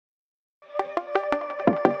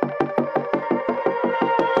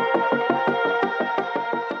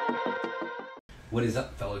What is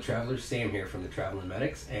up, fellow travelers? Sam here from the Traveling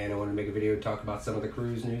Medics, and I wanted to make a video to talk about some of the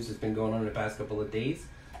cruise news that's been going on in the past couple of days.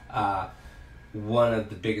 One of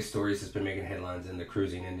the biggest stories that's been making headlines in the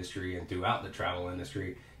cruising industry and throughout the travel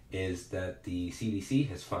industry is that the CDC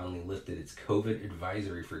has finally lifted its COVID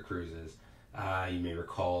advisory for cruises. You may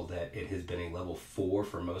recall that it has been a level 4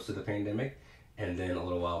 for most of the pandemic, and then a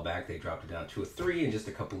little while back they dropped it down to a 3, and just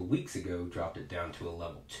a couple of weeks ago dropped it down to a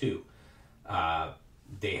level 2.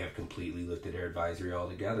 They have completely lifted their advisory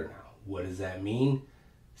altogether now. What does that mean?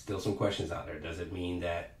 Still some questions out there. Does it mean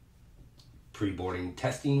that pre-boarding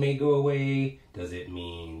testing may go away? Does it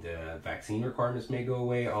mean the vaccine requirements may go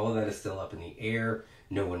away? All of that is still up in the air.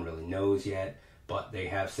 No one really knows yet, but they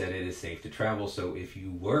have said it is safe to travel. So if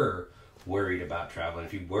you were worried about traveling,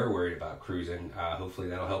 if you were worried about cruising, hopefully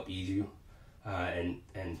that'll help ease you and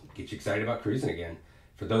get you excited about cruising again.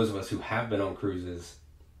 For those of us who have been on cruises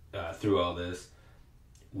through all this,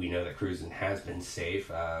 we know that cruising has been safe.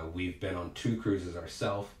 We've been on 2 cruises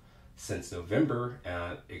ourselves since November.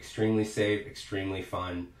 Extremely safe, extremely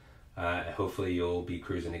fun. Hopefully you'll be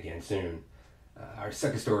cruising again soon. Our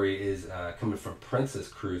second story is coming from Princess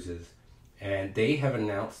Cruises, and they have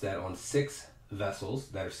announced that on 6 vessels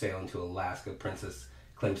that are sailing to Alaska, Princess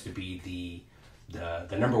claims to be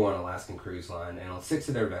the number 1 Alaskan cruise line, and on 6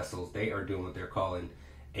 of their vessels they are doing what they're calling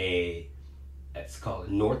it's called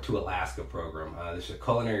a North to Alaska program. This is a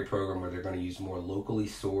culinary program where they're going to use more locally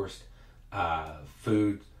sourced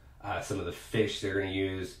food. Some of the fish they're going to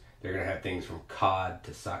use, they're going to have things from cod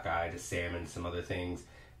to sockeye to salmon, some other things.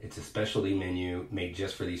 It's a specialty menu made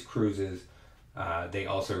just for these cruises. They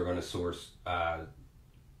also are going to source, they're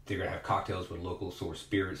going to have cocktails with local source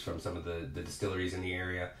spirits from some of the distilleries in the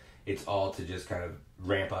area. It's all to just kind of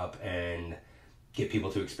ramp up and get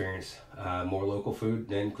people to experience more local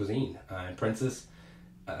food and cuisine. And Princess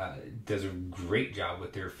does a great job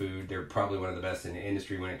with their food. They're probably one of the best in the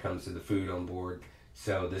industry when it comes to the food on board.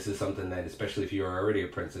 So this is something that, especially if you are already a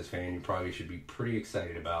Princess fan, you probably should be pretty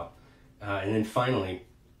excited about. And then finally,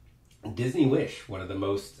 Disney Wish, one of the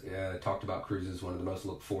most talked about cruises, one of the most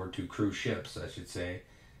looked forward to cruise ships, I should say,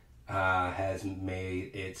 has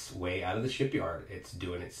made its way out of the shipyard. It's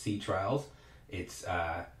doing its sea trials. It's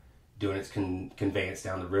doing its conveyance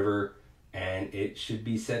down the river, and it should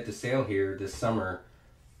be set to sail here this summer.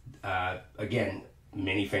 Again,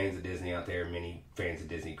 many fans of Disney out there, many fans of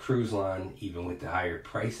Disney Cruise Line, even with the higher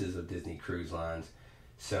prices of Disney Cruise Lines.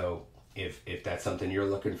 So if that's something you're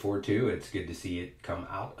looking forward to, it's good to see it come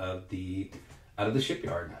out of the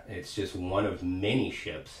shipyard. It's just one of many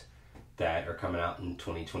ships that are coming out in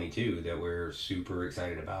 2022 that we're super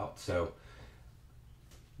excited about. So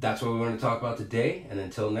that's what we want to talk about today, and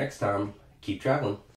until next time, keep traveling.